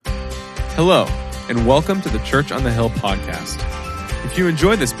Hello, and welcome to the Church on the Hill podcast. If you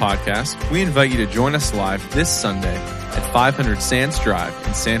enjoy this podcast, we invite you to join us live this Sunday at 500 Sands Drive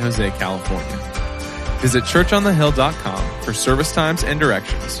in San Jose, California. Visit churchonthehill.com for service times and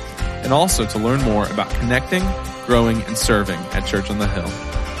directions, and also to learn more about connecting, growing, and serving at Church on the Hill.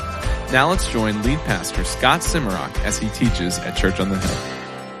 Now let's join lead pastor Scott Simmerock as he teaches at Church on the Hill.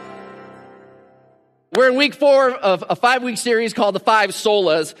 We're in week 4 of a 5-week series called the 5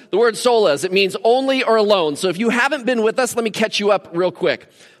 Solas. The word solas, it means only or alone. So if you haven't been with us, let me catch you up real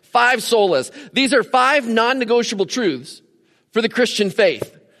quick. 5 solas. These are 5 non-negotiable truths for the Christian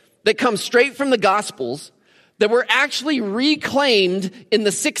faith that come straight from the Gospels that were actually reclaimed in the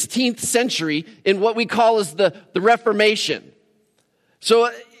 16th century in what we call as the Reformation. So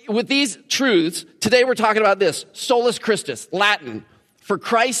with these truths, today we're talking about this, solus Christus, Latin, for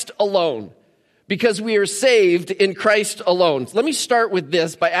Christ alone. Because we are saved in Christ alone. So let me start with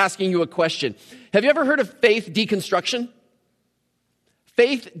this by asking you a question. Have you ever heard of faith deconstruction?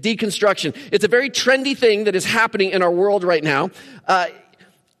 Faith deconstruction. It's a very trendy thing that is happening in our world right now.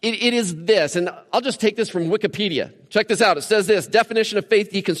 It is this, and I'll just take this from Wikipedia. Check this out. It says this, definition of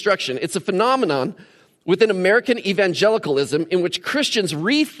faith deconstruction. It's a phenomenon within American evangelicalism in which Christians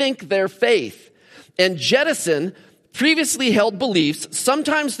rethink their faith and jettison previously held beliefs,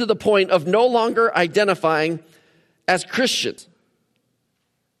 sometimes to the point of no longer identifying as Christians.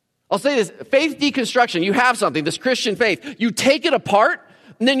 I'll say this, faith deconstruction, you have something, this Christian faith, you take it apart,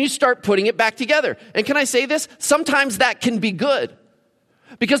 and then you start putting it back together. And can I say this? Sometimes that can be good.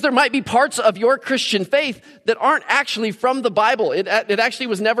 Because there might be parts of your Christian faith that aren't actually from the Bible. It actually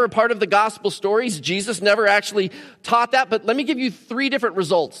was never a part of the gospel stories. Jesus never actually taught that. But let me give you 3 different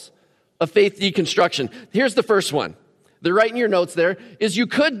results of faith deconstruction. Here's the first one. They're right in your notes there, is you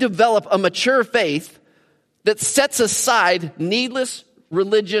could develop a mature faith that sets aside needless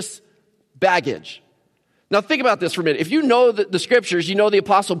religious baggage. Now think about this for a minute. If you know the scriptures, you know the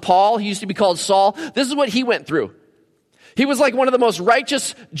Apostle Paul, he used to be called Saul. This is what he went through. He was like one of the most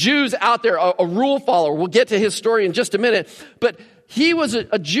righteous Jews out there, a rule follower. We'll get to his story in just a minute. But he was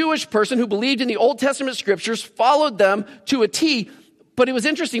a Jewish person who believed in the Old Testament scriptures, followed them to a T. But it was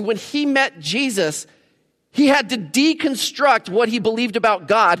interesting, when he met Jesus, he had to deconstruct what he believed about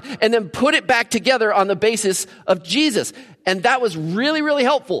God and then put it back together on the basis of Jesus. And that was really, really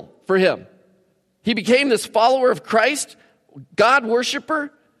helpful for him. He became this follower of Christ, God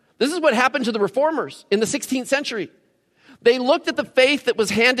worshiper. This is what happened to the reformers in the 16th century. They looked at the faith that was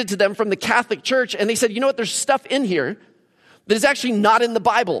handed to them from the Catholic Church and they said, you know what, there's stuff in here that is actually not in the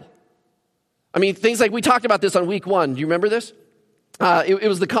Bible. I mean, things like, we talked about this on week 1. Do you remember this? It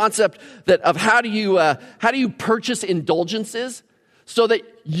was the concept of how do you purchase indulgences so that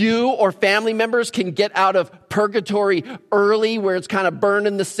you or family members can get out of purgatory early, where it's kind of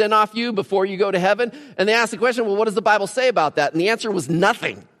burning the sin off you before you go to heaven. And they asked the question, well, what does the Bible say about that? And the answer was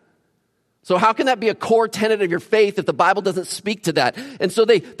nothing. So how can that be a core tenet of your faith if the Bible doesn't speak to that? And so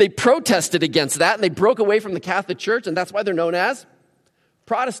they protested against that, and they broke away from the Catholic Church, and that's why they're known as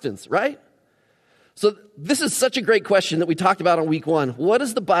Protestants, right? So this is such a great question that we talked about on week 1. What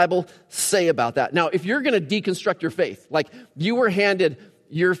does the Bible say about that? Now, if you're going to deconstruct your faith, like you were handed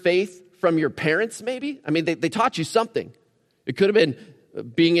your faith from your parents maybe, I mean, they taught you something. It could have been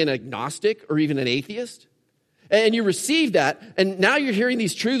being an agnostic or even an atheist. And you received that, and now you're hearing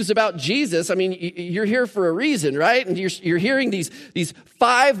these truths about Jesus. I mean, you're here for a reason, right? And you're hearing these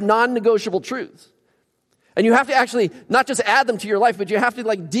 5 non-negotiable truths. And you have to actually not just add them to your life, but you have to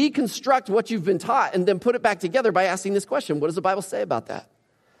deconstruct what you've been taught and then put it back together by asking this question. What does the Bible say about that?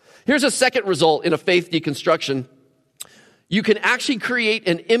 Here's a second result in a faith deconstruction. You can actually create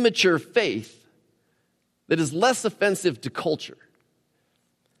an immature faith that is less offensive to culture.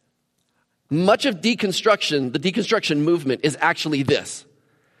 Much of deconstruction, the deconstruction movement, is actually this.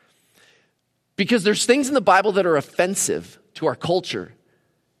 Because there's things in the Bible that are offensive to our culture.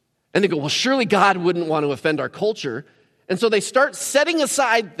 And they go, well, surely God wouldn't want to offend our culture. And so they start setting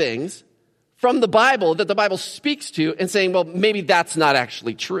aside things from the Bible that the Bible speaks to and saying, well, maybe that's not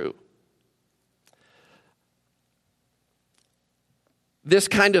actually true. This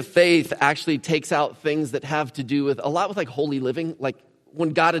kind of faith actually takes out things that have to do with, a lot with holy living. Like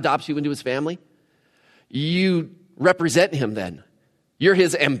when God adopts you into his family, you represent him then. You're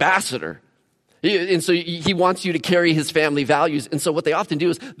his ambassador. And so he wants you to carry his family values. And so what they often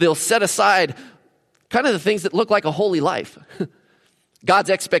do is they'll set aside kind of the things that look like a holy life. God's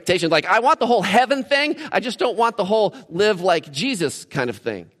expectations, like I want the whole heaven thing. I just don't want the whole live like Jesus kind of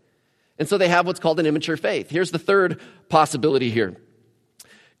thing. And so they have what's called an immature faith. Here's the third possibility here.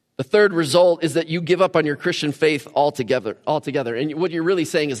 The third result is that you give up on your Christian faith altogether. And what you're really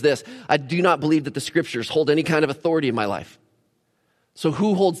saying is this: I do not believe that the scriptures hold any kind of authority in my life. So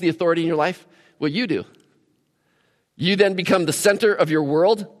who holds the authority in your life? Well, you do. You then become the center of your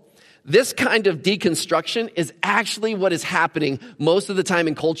world. This kind of deconstruction is actually what is happening most of the time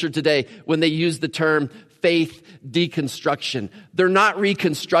in culture today when they use the term faith deconstruction. They're not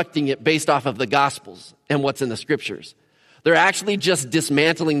reconstructing it based off of the Gospels and what's in the scriptures. They're actually just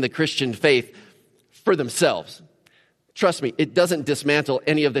dismantling the Christian faith for themselves. Trust me, it doesn't dismantle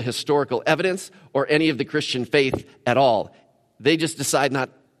any of the historical evidence or any of the Christian faith at all. They just decide not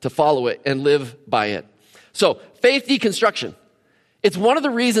to follow it and live by it. So, faith deconstruction. It's one of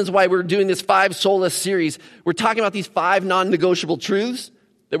the reasons why we're doing this 5 Solas series. We're talking about these 5 non-negotiable truths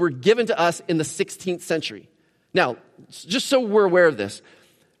that were given to us in the 16th century. Now, just so we're aware of this,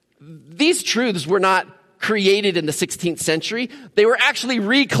 these truths were not created in the 16th century. They were actually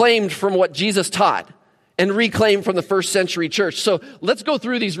reclaimed from what Jesus taught and reclaimed from the first century church. So let's go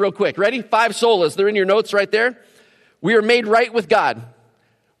through these real quick. Ready? 5 solas. They're in your notes right there. We are made right with God.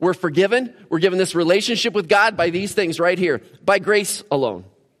 We're forgiven. We're given this relationship with God by these things right here. By grace alone.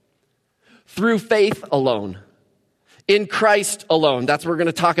 Through faith alone. In Christ alone. That's what we're going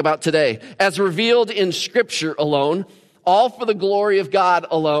to talk about today. As revealed in Scripture alone. All for the glory of God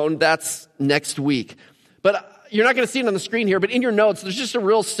alone. That's next week. But you're not going to see it on the screen here, but in your notes, there's just a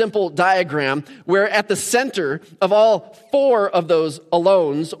real simple diagram where at the center of all 4 of those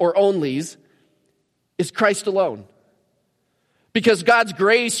alones or onlys is Christ alone. Because God's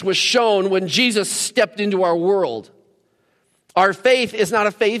grace was shown when Jesus stepped into our world. Our faith is not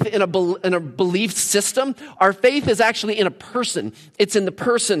a faith in a belief system. Our faith is actually in a person. It's in the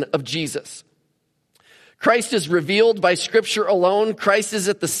person of Jesus. Christ is revealed by Scripture alone. Christ is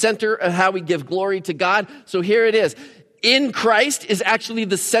at the center of how we give glory to God. So here it is. In Christ is actually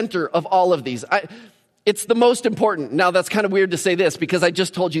the center of all of these. It's the most important. Now, that's kind of weird to say this because I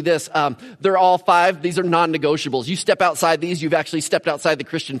just told you this. They're all 5. These are non-negotiables. You step outside these, you've actually stepped outside the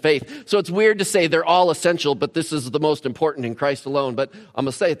Christian faith. So it's weird to say they're all essential, but this is the most important in Christ alone. But I'm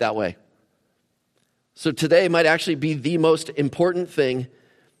going to say it that way. So today might actually be the most important thing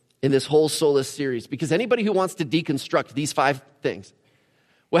in this whole Solas series, because anybody who wants to deconstruct these 5 things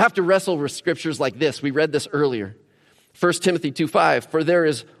will have to wrestle with scriptures like this. We read this earlier. 1 Timothy 2:5, for there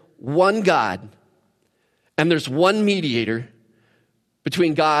is one God and there's one mediator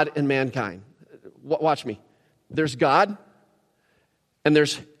between God and mankind. Watch me. There's God and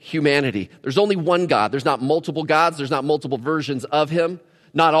there's humanity. There's only one God. There's not multiple gods. There's not multiple versions of him.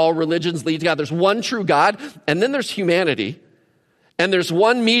 Not all religions lead to God. There's one true God, and then there's humanity. And there's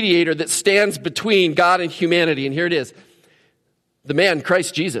one mediator that stands between God and humanity. And here it is. The man,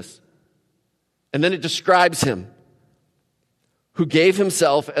 Christ Jesus. And then it describes him, who gave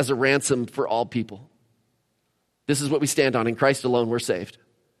himself as a ransom for all people. This is what we stand on. In Christ alone, we're saved.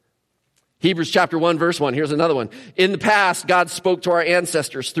 Hebrews chapter 1, verse 1. Here's another one. In the past, God spoke to our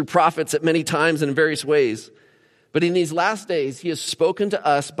ancestors through prophets at many times and in various ways. But in these last days, he has spoken to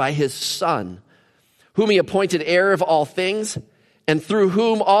us by his Son, whom he appointed heir of all things, and through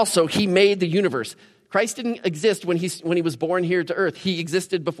whom also he made the universe. Christ didn't exist when he was born here to earth. He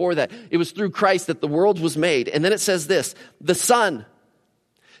existed before that. It was through Christ that the world was made. And then it says this, the Son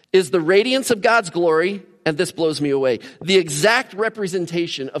is the radiance of God's glory, and this blows me away, the exact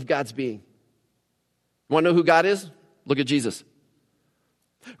representation of God's being. You want to know who God is? Look at Jesus.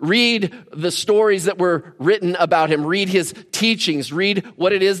 Read the stories that were written about him. Read his teachings. Read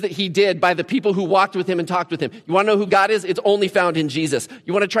what it is that he did by the people who walked with him and talked with him. You want to know who God is? It's only found in Jesus.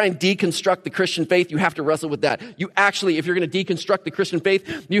 You want to try and deconstruct the Christian faith? You have to wrestle with that. You actually, if you're going to deconstruct the Christian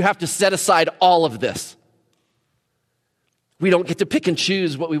faith, you have to set aside all of this. We don't get to pick and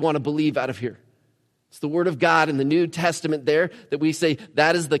choose what we want to believe out of here. It's the Word of God in the New Testament there that we say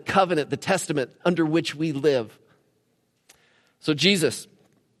that is the covenant, the testament under which we live. So Jesus,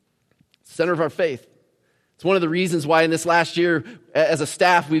 center of our faith. It's one of the reasons why in this last year, as a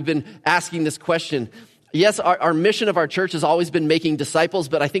staff, we've been asking this question. Yes, our mission of our church has always been making disciples,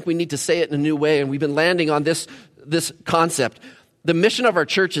 but I think we need to say it in a new way, and we've been landing on this concept. The mission of our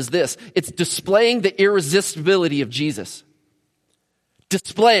church is this. It's displaying the irresistibility of Jesus.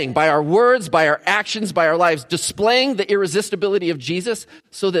 Displaying by our words, by our actions, by our lives, displaying the irresistibility of Jesus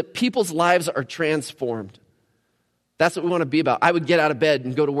so that people's lives are transformed. That's what we want to be about. I would get out of bed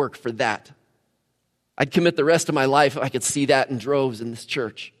and go to work for that. I'd commit the rest of my life if I could see that in droves in this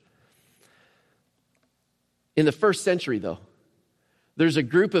church. In the first century, though, there's a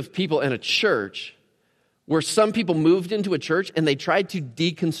group of people in a church where some people moved into a church and they tried to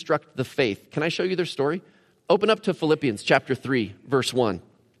deconstruct the faith. Can I show you their story? Open up to Philippians chapter 3, verse 1.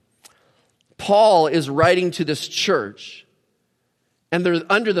 Paul is writing to this church, and they're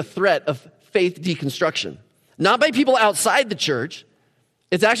under the threat of faith deconstruction. Not by people outside the church.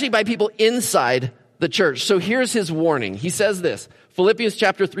 It's actually by people inside the church. So here's his warning. He says this, Philippians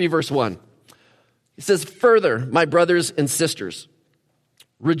chapter 3, verse 1. He says, "Further, my brothers and sisters,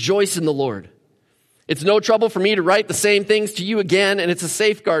 rejoice in the Lord. It's no trouble for me to write the same things to you again, and it's a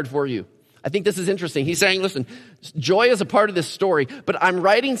safeguard for you." I think this is interesting. He's saying, listen, joy is a part of this story, but I'm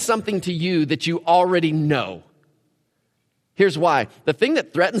writing something to you that you already know. Here's why. The thing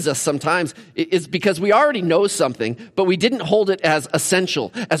that threatens us sometimes is because we already know something, but we didn't hold it as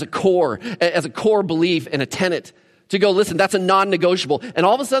essential, as a core belief and a tenet to go, listen, that's a non-negotiable. And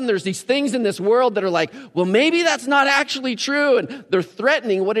all of a sudden there's these things in this world that are like, well, maybe that's not actually true. And they're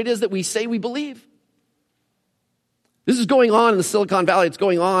threatening what it is that we say we believe. This is going on in the Silicon Valley. It's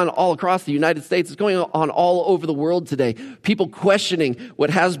going on all across the United States. It's going on all over the world today. People questioning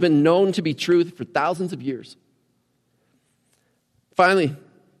what has been known to be truth for thousands of years. Finally,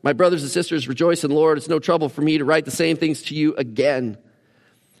 my brothers and sisters, rejoice in the Lord. It's no trouble for me to write the same things to you again.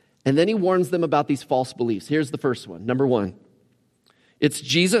 And then he warns them about these false beliefs. Here's the first one. Number one, it's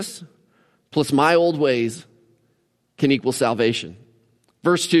Jesus plus my old ways can equal salvation.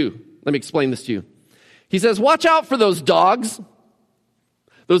 Verse 2, let me explain this to you. He says, watch out for those dogs,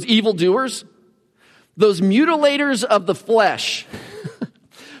 those evildoers, those mutilators of the flesh.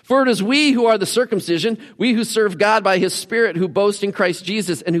 For it is we who are the circumcision, we who serve God by his Spirit, who boast in Christ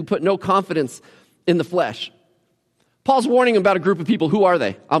Jesus and who put no confidence in the flesh. Paul's warning about a group of people. Who are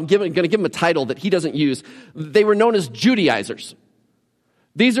they? I'm going to give them a title that he doesn't use. They were known as Judaizers.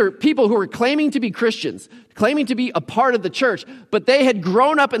 These are people who were claiming to be Christians, claiming to be a part of the church, but they had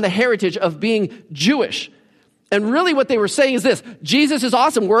grown up in the heritage of being Jewish. And really what they were saying is this: Jesus is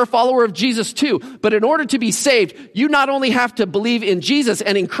awesome. We're a follower of Jesus too. But in order to be saved, you not only have to believe in Jesus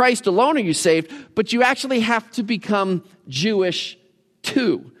and in Christ alone are you saved, but you actually have to become Jewish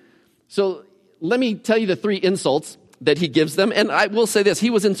too. So let me tell you the three insults that he gives them. And I will say this, he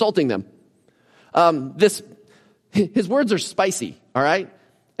was insulting them. His words are spicy, all right?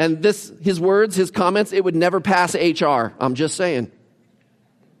 And his words, his comments, it would never pass HR. I'm just saying.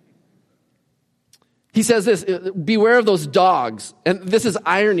 He says this, beware of those dogs. And this is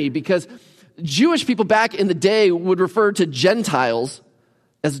irony because Jewish people back in the day would refer to Gentiles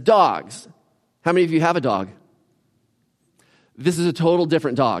as dogs. How many of you have a dog? This is a total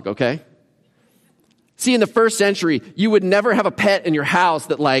different dog, okay? See, in the first century, you would never have a pet in your house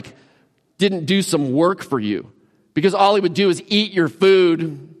that didn't do some work for you. Because all he would do is eat your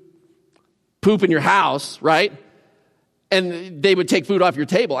food, poop in your house, right? And they would take food off your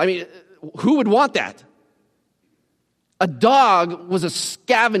table. I mean, who would want that? A dog was a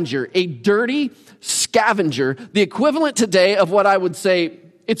scavenger, a dirty scavenger, the equivalent today of what I would say,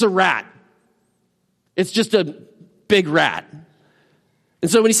 it's a rat. It's just a big rat.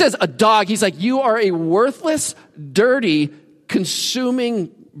 And so when he says a dog, he's like, you are a worthless, dirty,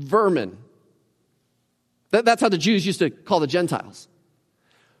 consuming vermin. That's how the Jews used to call the Gentiles.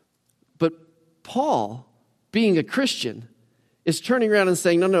 But Paul, being a Christian, is turning around and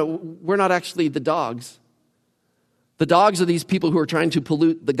saying, no, we're not actually the dogs. The dogs are these people who are trying to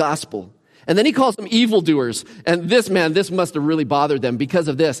pollute the gospel. And then he calls them evildoers. And this must have really bothered them because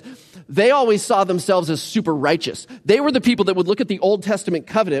of this. They always saw themselves as super righteous. They were the people that would look at the Old Testament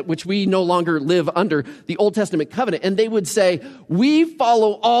covenant, which we no longer live under, the Old Testament covenant, and they would say, we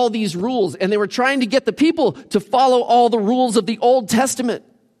follow all these rules. And they were trying to get the people to follow all the rules of the Old Testament.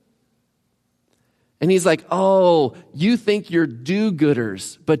 And he's like, oh, you think you're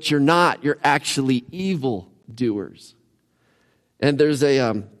do-gooders, but you're not. You're actually evil-doers. And there's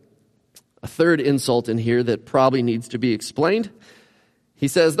a third insult in here that probably needs to be explained. He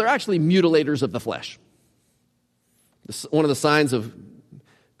says they're actually mutilators of the flesh. One of the signs of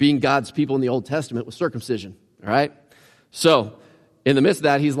being God's people in the Old Testament was circumcision, all right? So in the midst of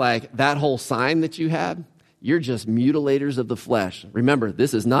that, he's like, that whole sign that you had, you're just mutilators of the flesh. Remember,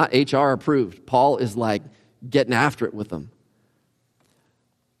 this is not HR approved. Paul is getting after it with them.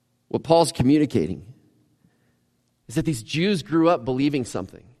 What Paul's communicating is that these Jews grew up believing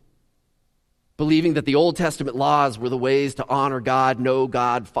something. Believing that the Old Testament laws were the ways to honor God, know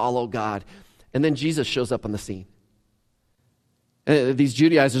God, follow God. And then Jesus shows up on the scene. And these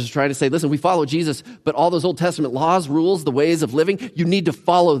Judaizers are trying to say, listen, we follow Jesus, but all those Old Testament laws, rules, the ways of living, you need to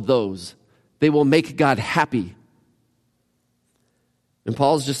follow those. They will make God happy. And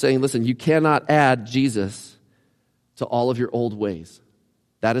Paul's just saying, listen, you cannot add Jesus to all of your old ways.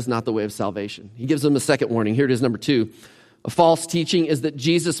 That is not the way of salvation. He gives them a second warning. Here it is, number 2. A false teaching is that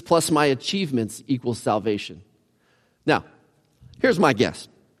Jesus plus my achievements equals salvation. Now, here's my guess.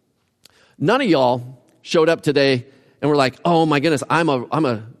 None of y'all showed up today and were like, oh my goodness, I'm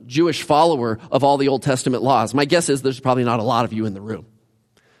a Jewish follower of all the Old Testament laws. My guess is there's probably not a lot of you in the room.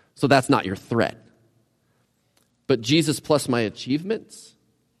 So that's not your threat. But Jesus plus my achievements?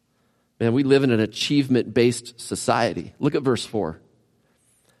 Man, we live in an achievement-based society. Look at verse 4.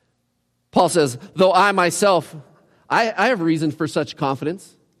 Paul says, though I myself, I have reason for such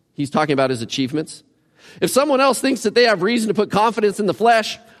confidence. He's talking about his achievements. If someone else thinks that they have reason to put confidence in the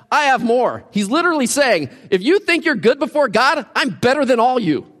flesh, I have more. He's literally saying, if you think you're good before God, I'm better than all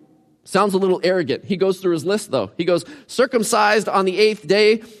you. Sounds a little arrogant. He goes through his list, though. He goes, circumcised on the 8th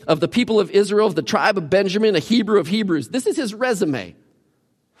day of the people of Israel, of the tribe of Benjamin, a Hebrew of Hebrews. This is his resume.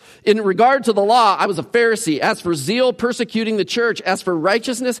 In regard to the law, I was a Pharisee. As for zeal, persecuting the church. As for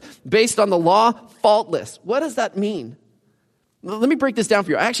righteousness, based on the law, faultless. What does that mean? Let me break this down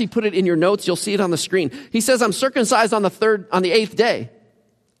for you. I actually put it in your notes. You'll see it on the screen. He says, I'm circumcised on the 8th day.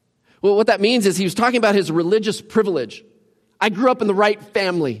 Well, what that means is he was talking about his religious privilege. I grew up in the right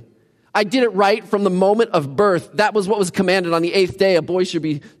family. I did it right from the moment of birth. That was what was commanded on the 8th day.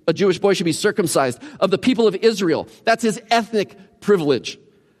 A Jewish boy should be circumcised. Of the people of Israel, that's his ethnic privilege.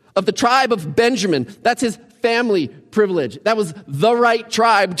 Of the tribe of Benjamin, that's his family privilege. That was the right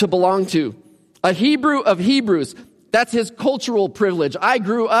tribe to belong to. A Hebrew of Hebrews, that's his cultural privilege. I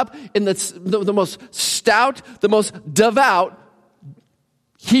grew up in the most stout, the most devout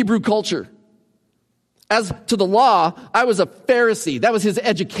Hebrew culture. As to the law, I was a Pharisee. That was his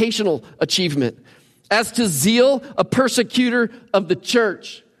educational achievement. As to zeal, a persecutor of the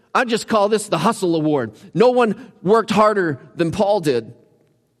church. I just call this the Hustle Award. No one worked harder than Paul did.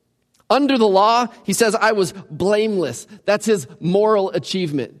 Under the law, he says, I was blameless. That's his moral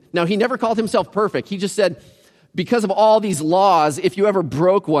achievement. Now, he never called himself perfect. He just said, because of all these laws, if you ever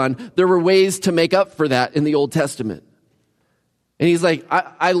broke one, there were ways to make up for that in the Old Testament. And he's like,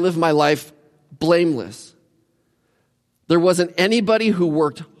 I live my life blameless. There wasn't anybody who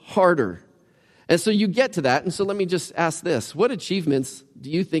worked harder. And so you get to that. And so let me just ask this. What achievements do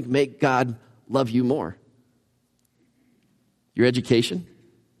you think make God love you more? Your education?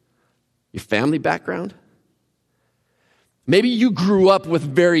 Your family background? Maybe you grew up with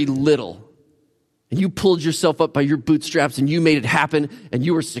very little and you pulled yourself up by your bootstraps and you made it happen and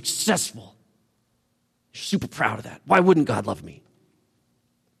you were successful. You're super proud of that. Why wouldn't God love me?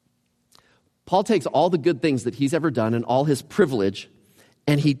 Paul takes all the good things that he's ever done and all his privilege,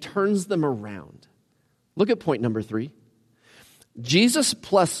 and he turns them around. Look at point number 3. Jesus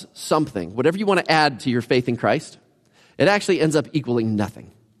plus something, whatever you want to add to your faith in Christ, it actually ends up equaling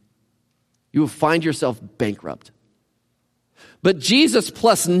nothing. You will find yourself bankrupt. But Jesus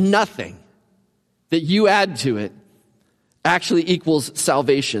plus nothing that you add to it actually equals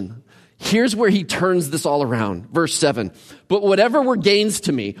salvation. Here's where he turns this all around. Verse 7. But whatever were gains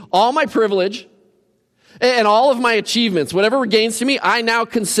to me, all my privilege and all of my achievements, whatever were gains to me, I now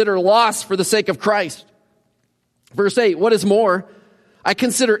consider loss for the sake of Christ. Verse 8. What is more, I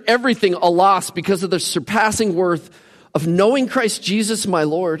consider everything a loss because of the surpassing worth of knowing Christ Jesus my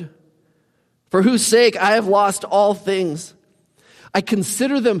Lord, for whose sake I have lost all things. I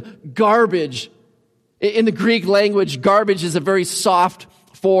consider them garbage. In the Greek language, garbage is a very soft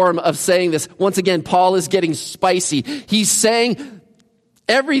form of saying this. Once again, Paul is getting spicy. He's saying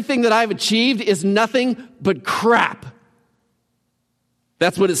everything that I've achieved is nothing but crap.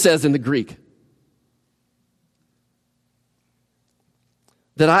 That's what it says in the Greek.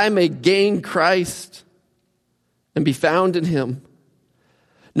 That I may gain Christ and be found in him,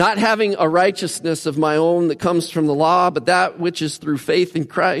 not having a righteousness of my own that comes from the law, but that which is through faith in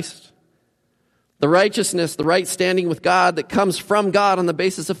Christ. The righteousness, the right standing with God that comes from God on the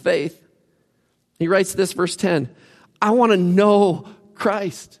basis of faith. He writes this, verse 10. I want to know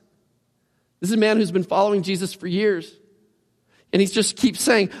Christ. This is a man who's been following Jesus for years. And he just keeps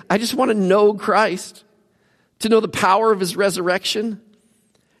saying, I just want to know Christ. To know the power of his resurrection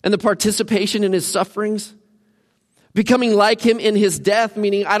and the participation in his sufferings. Becoming like him in his death,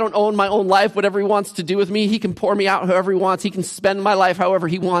 meaning I don't own my own life. Whatever he wants to do with me, he can pour me out however he wants. He can spend my life however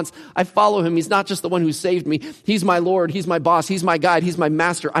he wants. I follow him. He's not just the one who saved me. He's my Lord. He's my boss. He's my guide. He's my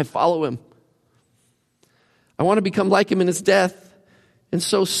master. I follow him. I want to become like him in his death. And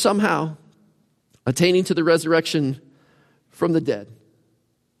so somehow attaining to the resurrection from the dead.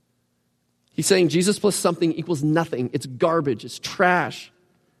 He's saying Jesus plus something equals nothing. It's garbage. It's trash.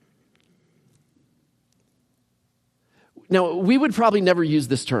 Now, we would probably never use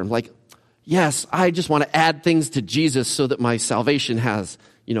this term, like, yes, I just want to add things to Jesus so that my salvation has,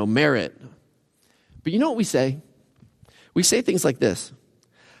 merit. But you know what we say? We say things like this.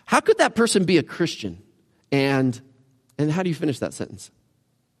 How could that person be a Christian? And how do you finish that sentence?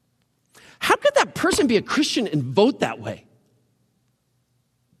 How could that person be a Christian and vote that way?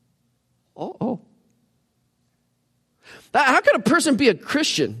 How could a person be a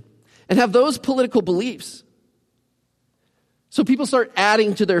Christian and have those political beliefs? So people start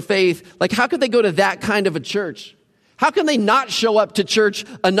adding to their faith. Like, how could they go to that kind of a church? How can they not show up to church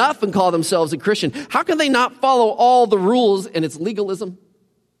enough and call themselves a Christian? How can they not follow all the rules and it's legalism?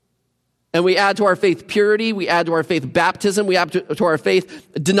 And we add to our faith purity. We add to our faith baptism. We add to our faith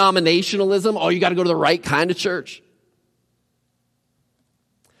denominationalism. Oh, you got to go to the right kind of church.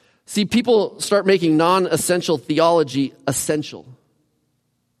 See, people start making non-essential theology essential.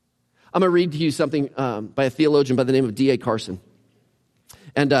 I'm going to read to you something by a theologian by the name of D.A. Carson.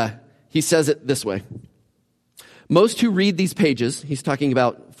 And he says it this way. Most who read these pages, he's talking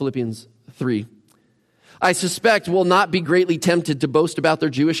about Philippians 3, I suspect will not be greatly tempted to boast about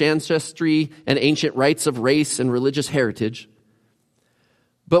their Jewish ancestry and ancient rights of race and religious heritage.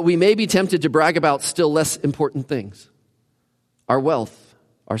 But we may be tempted to brag about still less important things. Our wealth,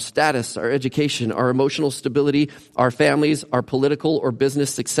 our status, our education, our emotional stability, our families, our political or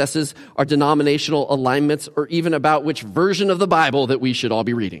business successes, our denominational alignments, or even about which version of the Bible that we should all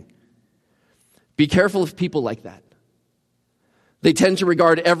be reading. Be careful of people like that. They tend to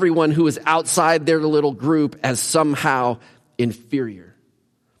regard everyone who is outside their little group as somehow inferior.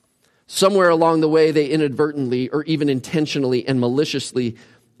 Somewhere along the way, they inadvertently or even intentionally and maliciously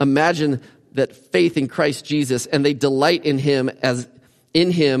imagine that faith in Christ Jesus and they delight in him as in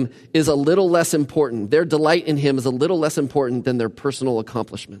him is a little less important. Their delight in him is a little less important than their personal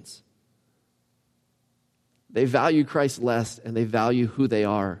accomplishments. They value Christ less and they value who they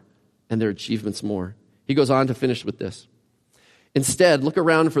are and their achievements more. He goes on to finish with this. Instead, look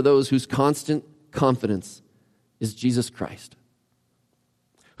around for those whose constant confidence is Jesus Christ,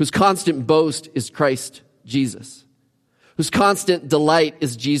 whose constant boast is Christ Jesus, whose constant delight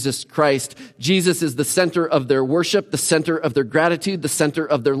is Jesus Christ. Jesus is the center of their worship, the center of their gratitude, the center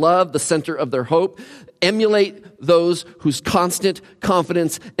of their love, the center of their hope. Emulate those whose constant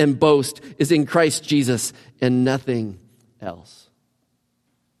confidence and boast is in Christ Jesus and nothing else.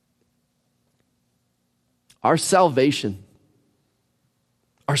 Our salvation,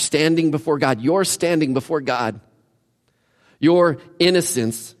 our standing before God, your standing before God, your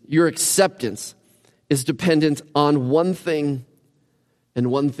innocence, your acceptance is dependent on one thing and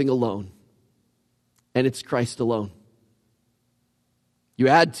one thing alone, and it's Christ alone. You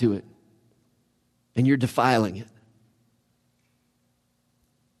add to it, and you're defiling it.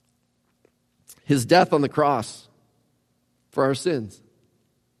 His death on the cross for our sins.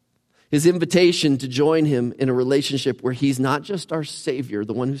 His invitation to join him in a relationship where he's not just our Savior,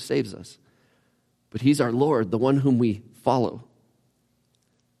 the one who saves us, but he's our Lord, the one whom we follow.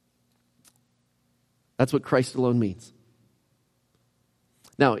 That's what Christ alone means.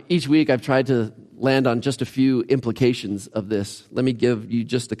 Now, each week I've tried to land on just a few implications of this. Let me give you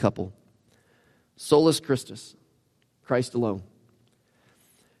just a couple. Solus Christus, Christ alone.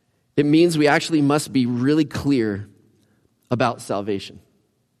 It means we actually must be really clear about salvation.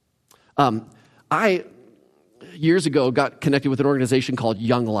 I, years ago, got connected with an organization called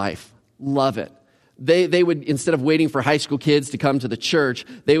Young Life. Love it. They would, instead of waiting for high school kids to come to the church,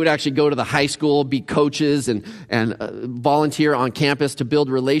 they would actually go to the high school, be coaches, and volunteer on campus to build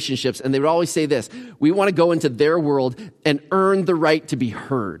relationships. And they would always say this, we want to go into their world and earn the right to be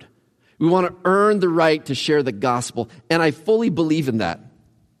heard. We want to earn the right to share the gospel. And I fully believe in that.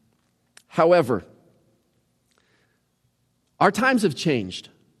 However, our times have changed.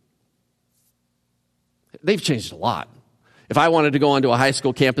 They've changed a lot. If I wanted to go onto a high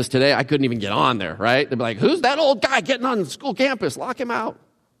school campus today, I couldn't even get on there, right? They'd be like, who's that old guy getting on the school campus? Lock him out.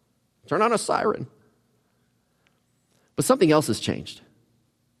 Turn on a siren. But something else has changed.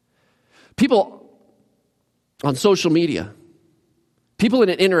 People on social media, people in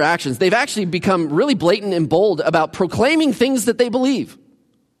interactions, they've actually become really blatant and bold about proclaiming things that they believe.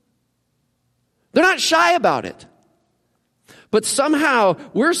 They're not shy about it. But somehow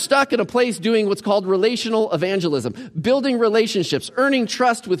we're stuck in a place doing what's called relational evangelism, building relationships, earning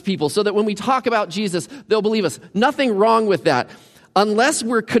trust with people so that when we talk about Jesus, they'll believe us. Nothing wrong with that. Unless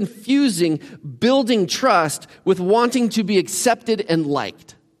we're confusing building trust with wanting to be accepted and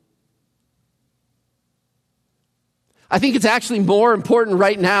liked. I think it's actually more important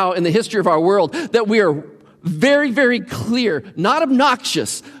right now in the history of our world that we are very, very clear, not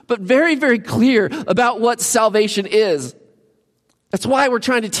obnoxious, but very, very clear about what salvation is. That's why we're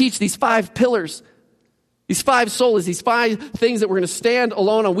trying to teach these 5 pillars, these 5 solas, these 5 things that we're going to stand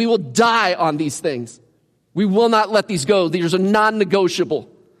alone on. We will die on these things. We will not let these go. These are non-negotiable.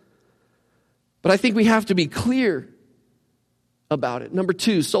 But I think we have to be clear about it. Number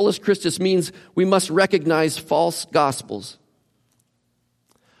 2, solus Christus means we must recognize false gospels.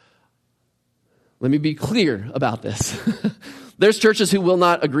 Let me be clear about this. There's churches who will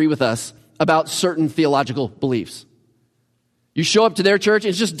not agree with us about certain theological beliefs. You show up to their church,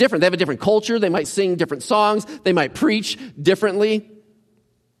 it's just different. They have a different culture. They might sing different songs. They might preach differently.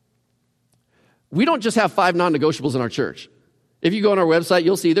 We don't just have 5 non-negotiables in our church. If you go on our website,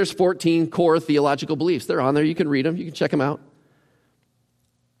 you'll see there's 14 core theological beliefs. They're on there. You can read them. You can check them out.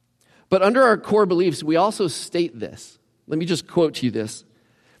 But under our core beliefs, we also state this. Let me just quote to you this.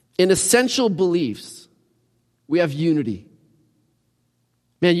 In essential beliefs, we have unity.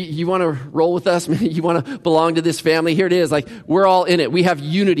 Man, you want to roll with us? Man, you want to belong to this family? Here it is. Like, we're all in it. We have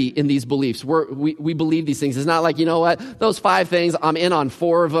unity in these beliefs. We believe these things. It's not like, you know what? Those 5 things, I'm in on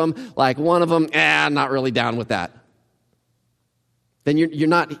 4 of them. Like, one of them, I'm not really down with that. Then you're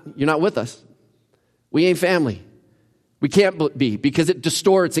not with us. We ain't family. We can't be, because it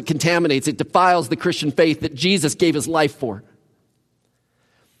distorts, it contaminates, it defiles the Christian faith that Jesus gave his life for.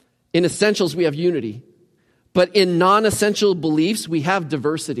 In essentials, we have unity. But in non-essential beliefs, we have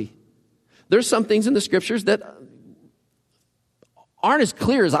diversity. There's some things in the scriptures that aren't as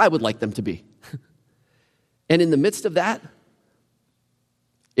clear as I would like them to be. And in the midst of that,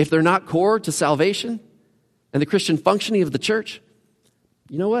 if they're not core to salvation and the Christian functioning of the church,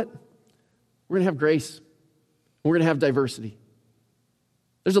 you know what? We're going to have grace. We're going to have diversity.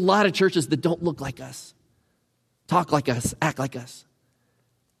 There's a lot of churches that don't look like us, talk like us, act like us.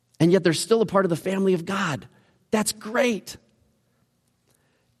 And yet they're still a part of the family of God. That's great.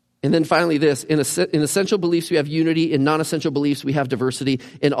 And then finally this, in essential beliefs we have unity, in non-essential beliefs we have diversity.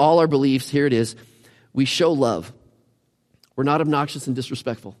 In all our beliefs, here it is, we show love. We're not obnoxious and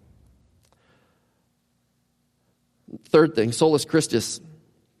disrespectful. Third thing, solus Christus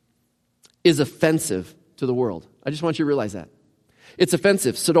is offensive to the world. I just want you to realize that. It's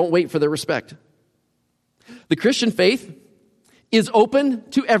offensive, so don't wait for their respect. The Christian faith is open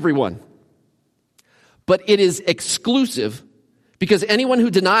to everyone, but it is exclusive because anyone who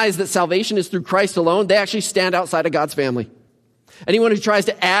denies that salvation is through Christ alone, they actually stand outside of God's family. Anyone who tries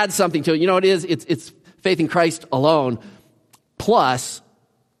to add something to it, you know what it is? It's faith in Christ alone plus,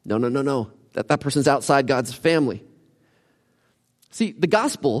 no. That person's outside God's family. See, the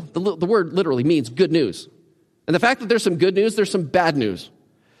gospel, the word literally means good news. And the fact that there's some good news, there's some bad news.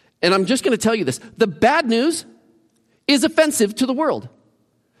 And I'm just going to tell you this. The bad news is offensive to the world.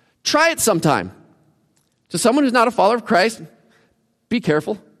 Try it sometime. To someone who's not a follower of Christ, be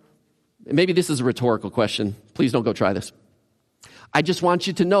careful. Maybe this is a rhetorical question. Please don't go try this. I just want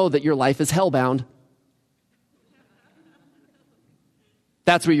you to know that your life is hellbound.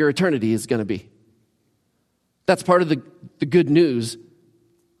 That's where your eternity is going to be. That's part of the good news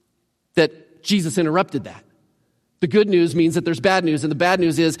that Jesus interrupted that. The good news means that there's bad news, and the bad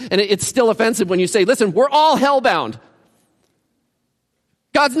news is, and it's still offensive when you say, listen, we're all hellbound.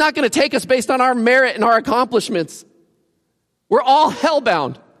 God's not going to take us based on our merit and our accomplishments. We're all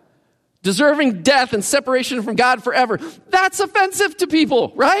hellbound, deserving death and separation from God forever. That's offensive to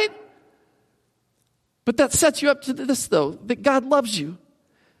people, right? But that sets you up to this, though, that God loves you.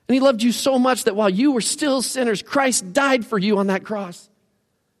 And he loved you so much that while you were still sinners, Christ died for you on that cross,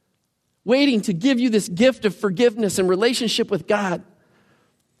 waiting to give you this gift of forgiveness and relationship with God.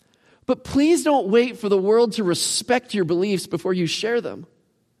 But please don't wait for the world to respect your beliefs before you share them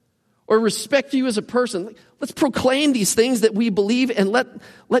or respect you as a person. Let's proclaim these things that we believe and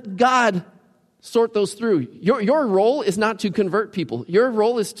let God sort those through. Your role is not to convert people. Your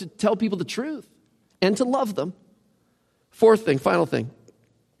role is to tell people the truth and to love them. Fourth thing, final thing.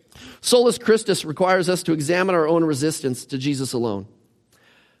 Solus Christus requires us to examine our own resistance to Jesus alone.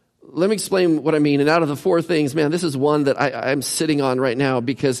 Let me explain what I mean. And out of the 4 things, man, this is one that I'm sitting on right now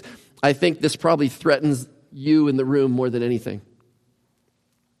because I think this probably threatens you in the room more than anything.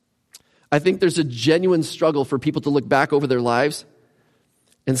 I think there's a genuine struggle for people to look back over their lives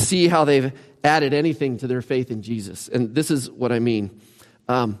and see how they've added anything to their faith in Jesus. And this is what I mean.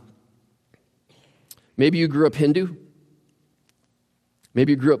 Maybe you grew up Hindu.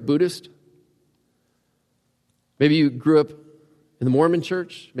 Maybe you grew up Buddhist. Maybe you grew up in the Mormon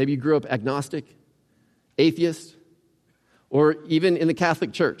church. Maybe you grew up agnostic, atheist, or even in the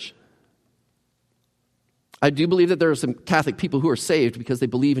Catholic Church. I do believe that there are some Catholic people who are saved because they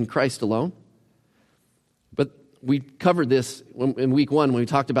believe in Christ alone. But we covered this in week 1 when we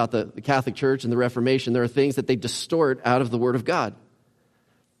talked about the Catholic Church and the Reformation. There are things that they distort out of the Word of God.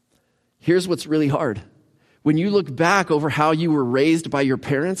 Here's what's really hard. When you look back over how you were raised by your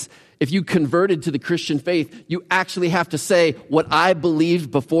parents, if you converted to the Christian faith, you actually have to say, what I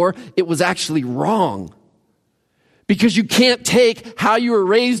believed before, it was actually wrong. Because you can't take how you were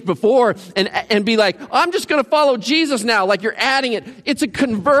raised before and be like, I'm just going to follow Jesus now, like you're adding it. It's a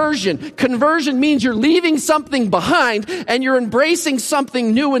conversion. Conversion means you're leaving something behind and you're embracing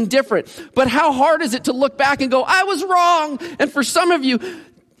something new and different. But how hard is it to look back and go, I was wrong? And for some of you,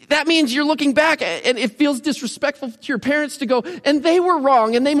 that means you're looking back and it feels disrespectful to your parents to go, and they were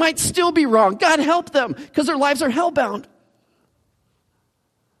wrong and they might still be wrong. God help them because their lives are hellbound.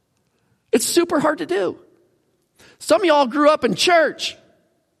 It's super hard to do. Some of y'all grew up in church.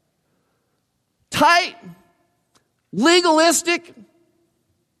 Tight, legalistic.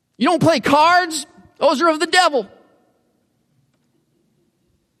 You don't play cards. Those are of the devil.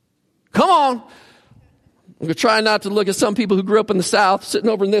 Come on. I'm going to try not to look at some people who grew up in the South, sitting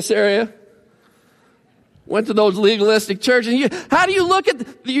over in this area. Went to those legalistic churches. How do you look at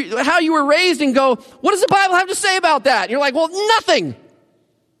how you were raised and go, what does the Bible have to say about that? And you're like, well, nothing.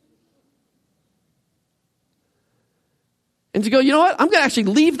 And to go, you know what? I'm going to actually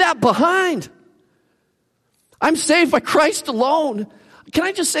leave that behind. I'm saved by Christ alone. Can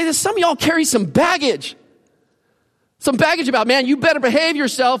I just say this? Some of y'all carry some baggage. Some baggage about, man, you better behave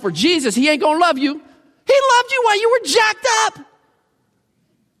yourself or Jesus, he ain't going to love you. He loved you while you were jacked up.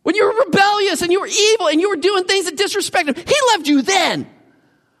 When you were rebellious and you were evil and you were doing things that disrespected him. He loved you then.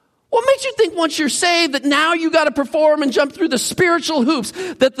 What makes you think once you're saved that now you got to perform and jump through the spiritual hoops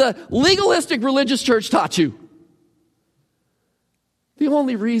that the legalistic religious church taught you? The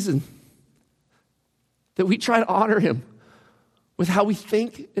only reason that we try to honor him with how we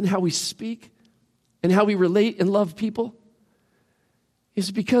think and how we speak and how we relate and love people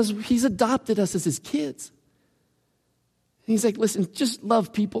is because he's adopted us as his kids. And he's like, listen, just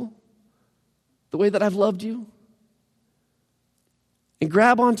love people the way that I've loved you. And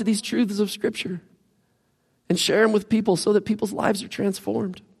grab onto these truths of Scripture and share them with people so that people's lives are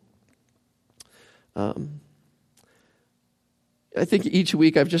transformed. I think each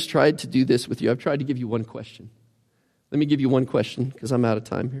week I've just tried to do this with you. I've tried to give you one question. Let me give you one question because I'm out of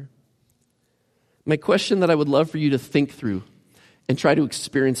time here. My question that I would love for you to think through and try to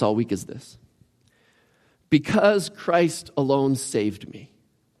experience all week is this. Because Christ alone saved me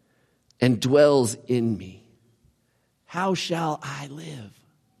and dwells in me, how shall I live?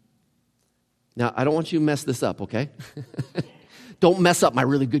 Now, I don't want you to mess this up, okay? Don't mess up my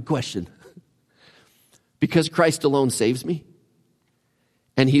really good question. Because Christ alone saves me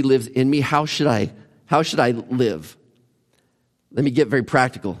and he lives in me, how should I live? Let me get very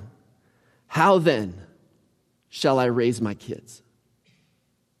practical. How then shall I raise my kids?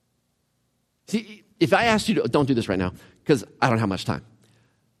 See, if I asked you to, don't do this right now, because I don't have much time.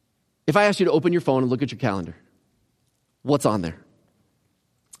 If I asked you to open your phone and look at your calendar, what's on there?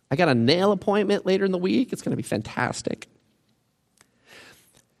 I got a nail appointment later in the week. It's going to be fantastic.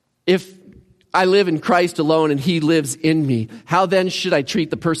 If I live in Christ alone and he lives in me, how then should I treat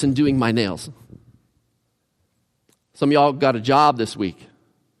the person doing my nails? Some of y'all got a job this week.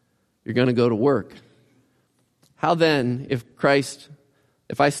 You're going to go to work. How then, if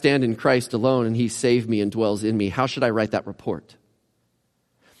I stand in Christ alone and he saved me and dwells in me, how should I write that report?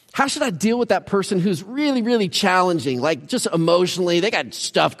 How should I deal with that person who's really, really challenging, like just emotionally, they got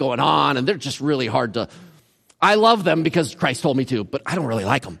stuff going on and they're just really hard to, I love them because Christ told me to, but I don't really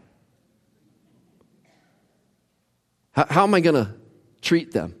like them. How am I going to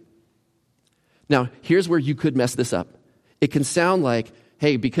treat them? Now, here's where you could mess this up. It can sound like,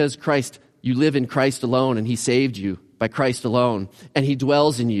 hey, because you live in Christ alone and he saved you by Christ alone and he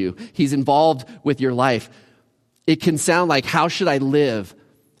dwells in you. He's involved with your life. It can sound like, how should I live?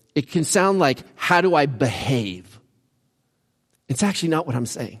 It can sound like, how do I behave? It's actually not what I'm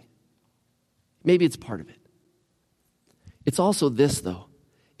saying. Maybe it's part of it. It's also this, though.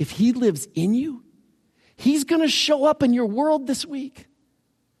 If he lives in you, he's going to show up in your world this week.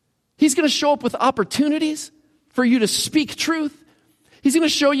 He's going to show up with opportunities for you to speak truth. He's going to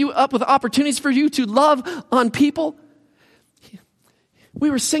show you up with opportunities for you to love on people. We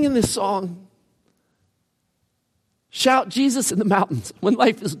were singing this song. Shout Jesus in the mountains when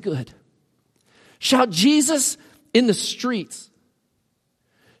life is good. Shout Jesus in the streets.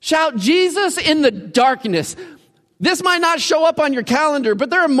 Shout Jesus in the darkness. This might not show up on your calendar,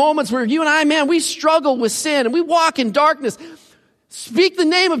 but there are moments where you and I, man, we struggle with sin and we walk in darkness. Speak the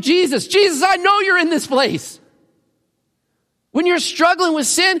name of Jesus. Jesus, I know you're in this place. When you're struggling with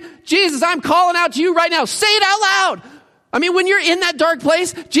sin, Jesus, I'm calling out to you right now. Say it out loud. I mean, when you're in that dark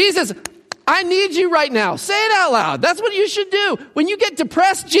place, Jesus, I need you right now. Say it out loud. That's what you should do. When you get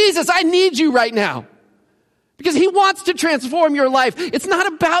depressed, Jesus, I need you right now. Because he wants to transform your life. It's not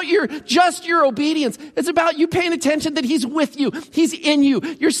about just your obedience. It's about you paying attention that he's with you. He's in you.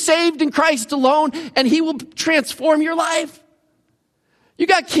 You're saved in Christ alone, and he will transform your life. You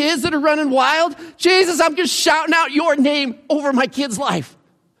got kids that are running wild. Jesus, I'm just shouting out your name over my kid's life.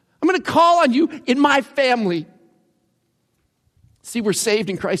 I'm going to call on you in my family. See, we're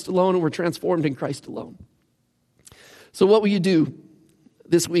saved in Christ alone, and we're transformed in Christ alone. So what will you do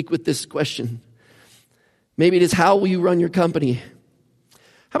this week with this question? Maybe it is, how will you run your company?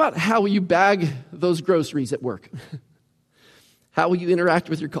 How about how will you bag those groceries at work? How will you interact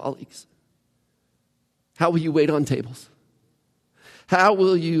with your colleagues? How will you wait on tables? How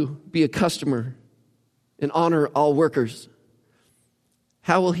will you be a customer and honor all workers?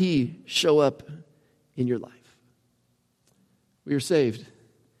 How will he show up in your life? We are saved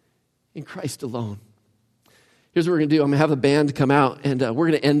in Christ alone. Here's what we're going to do. I'm going to have a band come out, and we're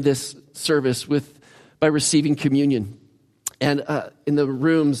going to end this service by receiving communion. And in the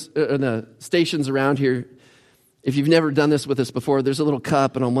rooms, in the stations around here, if you've never done this with us before, there's a little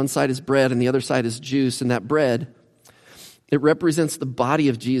cup, and on one side is bread, and the other side is juice. And that bread, it represents the body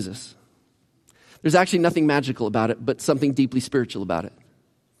of Jesus. There's actually nothing magical about it, but something deeply spiritual about it.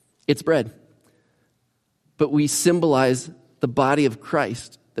 It's bread. But we symbolize the body of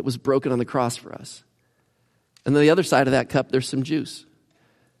Christ that was broken on the cross for us. And on the other side of that cup, there's some juice.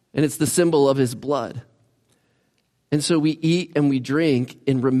 And it's the symbol of his blood. And so we eat and we drink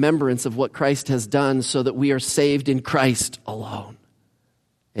in remembrance of what Christ has done so that we are saved in Christ alone.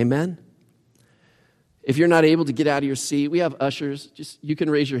 Amen? If you're not able to get out of your seat, we have ushers. You can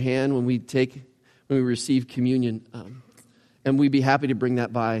raise your hand when we receive communion. And we'd be happy to bring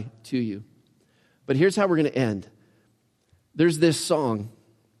that by to you. But here's how we're going to end. There's this song,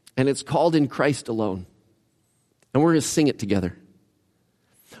 and it's called In Christ Alone. And we're going to sing it together.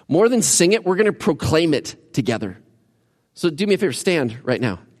 More than sing it, we're going to proclaim it together. So do me a favor, stand right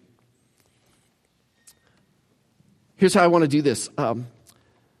now. Here's how I want to do this.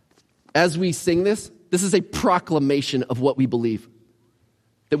 As we sing this is a proclamation of what we believe.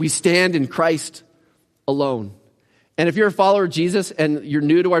 That we stand in Christ alone. And if you're a follower of Jesus and you're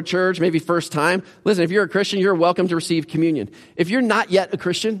new to our church, maybe first time, listen, if you're a Christian, you're welcome to receive communion. If you're not yet a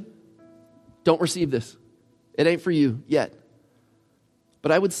Christian, don't receive this. It ain't for you yet.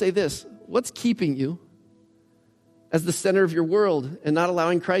 But I would say this, what's keeping you as the center of your world and not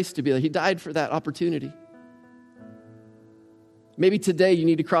allowing Christ to be there? He died for that opportunity. Maybe today you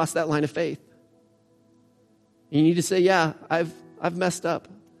need to cross that line of faith. You need to say, yeah, I've messed up.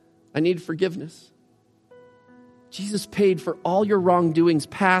 I need forgiveness. Jesus paid for all your wrongdoings,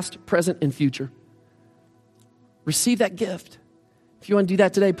 past, present, and future. Receive that gift. If you want to do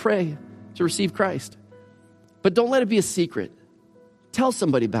that today, pray to receive Christ. But don't let it be a secret. Tell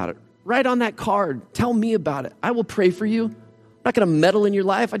somebody about it. Write on that card. Tell me about it. I will pray for you. I'm not going to meddle in your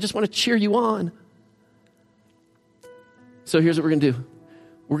life. I just want to cheer you on. So here's what we're going to do.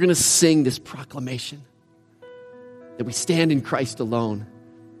 We're going to sing this proclamation that we stand in Christ alone.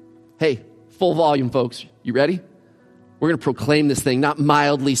 Hey, full volume, folks. You ready? We're going to proclaim this thing, not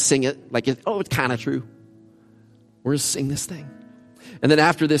mildly sing it like, it's kind of true. We're going to sing this thing. And then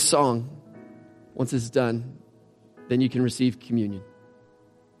after this song, once it's done, then you can receive communion.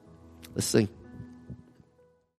 Let's sing.